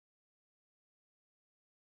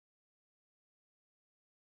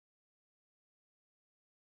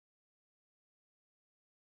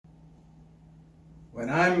When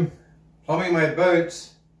I'm plumbing my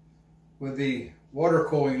boats with the water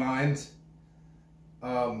cooling lines,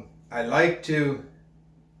 I like to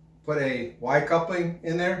put a Y coupling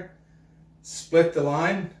in there, split the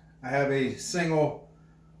line. I have a single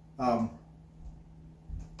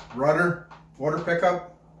rudder water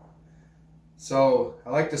pickup, so I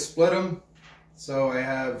like to split them so I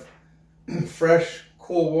have fresh,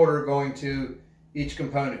 cool water going to each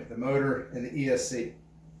component, the motor and the ESC.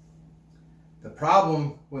 The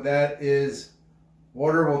problem with that is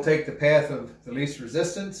water will take the path of the least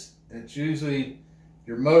resistance, and it's usually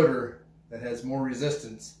your motor that has more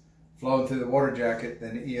resistance flowing through the water jacket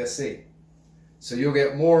than the ESC. So you'll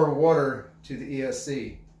get more water to the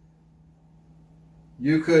ESC.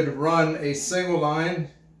 You could run a single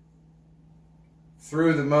line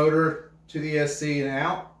through the motor to the ESC and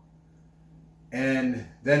out, and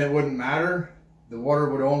then it wouldn't matter. The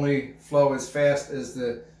water would only flow as fast as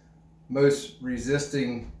the most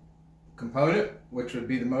resisting component, which would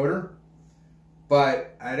be the motor.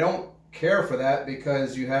 But I don't care for that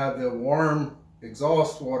because you have the warm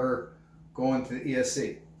exhaust water going to the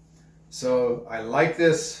ESC. So I like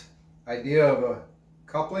this idea of a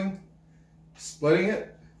coupling, splitting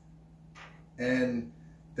it, and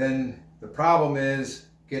then the problem is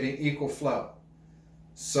getting equal flow.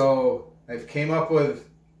 So I've came up with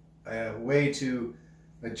a way to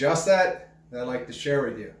adjust that I'd like to share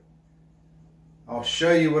with you. I'll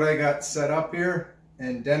show you what I got set up here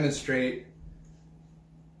and demonstrate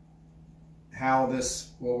how this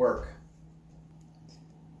will work.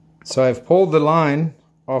 So I've pulled the line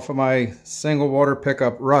off of my single water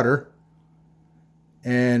pickup rudder,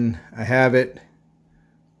 and I have it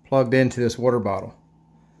plugged into this water bottle.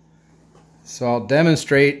 So I'll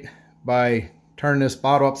demonstrate by turning this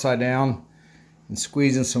bottle upside down and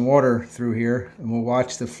squeezing some water through here, and we'll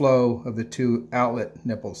watch the flow of the two outlet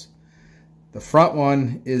nipples. The front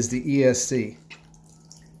one is the ESC.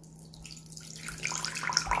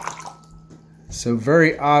 So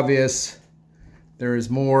very obvious there is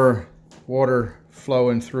more water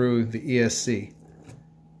flowing through the ESC.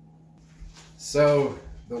 So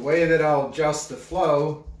the way that I'll adjust the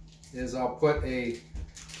flow is I'll put a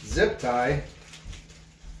zip tie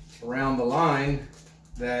around the line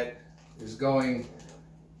that is going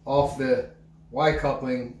off the Y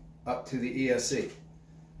coupling up to the ESC,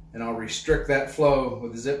 and I'll restrict that flow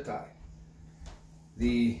with the zip tie.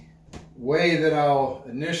 The way that I'll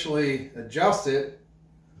initially adjust it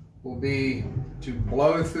will be to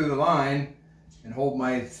blow through the line and hold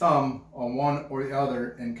my thumb on one or the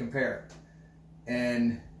other and compare.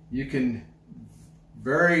 And you can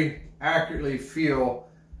very accurately feel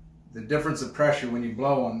the difference of pressure when you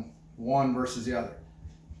blow on one versus the other.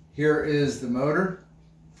 Here is the motor.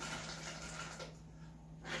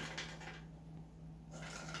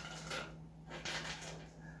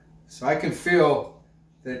 So I can feel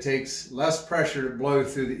that it takes less pressure to blow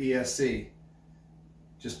through the ESC,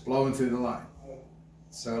 just blowing through the line.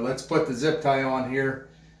 So let's put the zip tie on here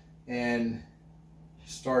and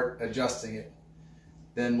start adjusting it.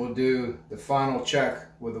 Then we'll do the final check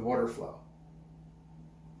with the water flow.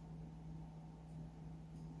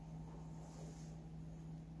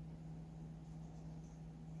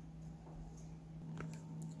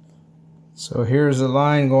 So here's the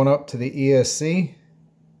line going up to the ESC.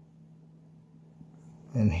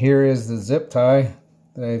 And here is the zip tie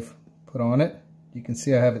that I've put on it. You can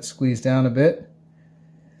see I have it squeezed down a bit.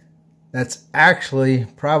 That's actually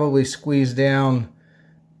probably squeezed down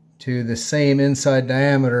to the same inside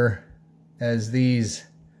diameter as these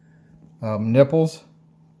nipples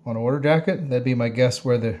on a water jacket. That'd be my guess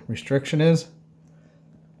where the restriction is.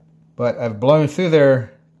 But I've blown through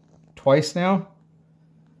there twice now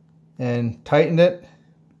and tightened it,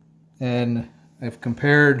 and I've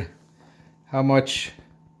compared how much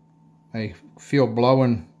I feel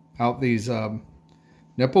blowing out these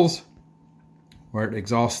nipples where it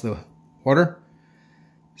exhausts the water.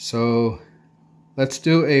 So let's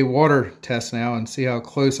do a water test now and see how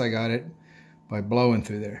close I got it by blowing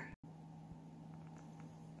through there.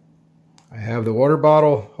 I have the water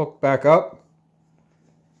bottle hooked back up.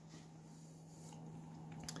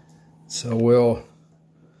 So we'll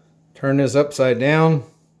turn this upside down,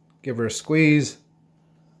 give her a squeeze,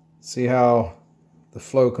 see how the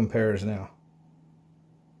flow compares now.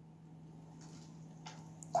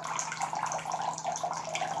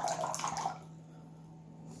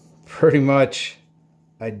 Pretty much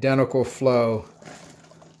identical flow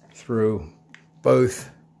through both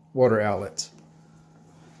water outlets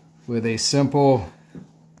with a simple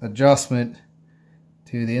adjustment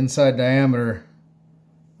to the inside diameter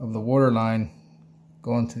of the water line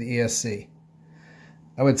going to the ESC.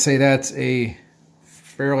 I would say that's a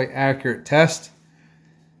fairly accurate test.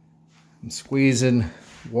 I'm squeezing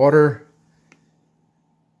water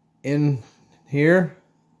in here.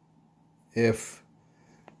 If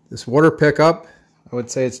this water pickup, I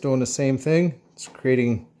would say it's doing the same thing. It's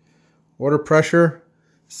creating water pressure,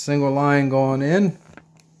 single line going in,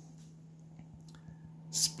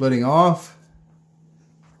 splitting off.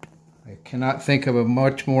 I cannot think of a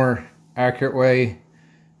much more accurate way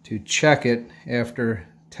to check it after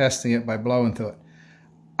testing it by blowing through it.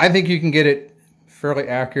 I think you can get it fairly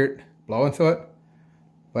accurate blowing through it,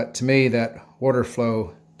 but to me that water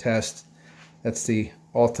flow test, that's the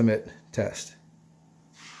ultimate test.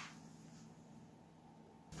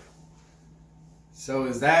 So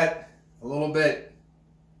is that a little bit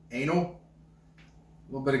anal?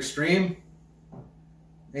 A little bit extreme?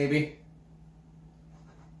 Maybe.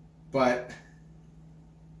 But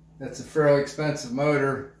that's a fairly expensive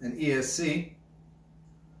motor, an ESC.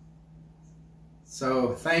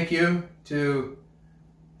 So thank you to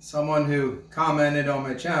someone who commented on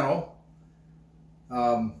my channel.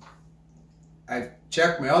 I've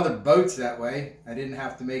checked my other boats that way. I didn't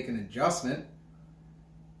have to make an adjustment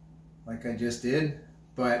like I just did,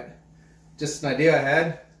 but just an idea I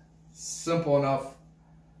had. Simple enough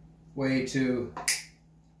way to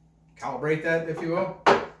calibrate that, if you will.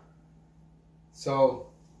 So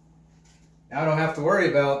now I don't have to worry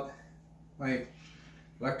about my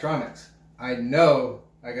electronics. I know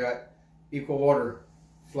I got equal water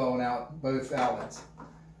flowing out both outlets.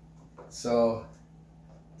 So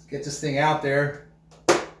let's get this thing out there,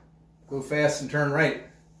 go fast and turn right.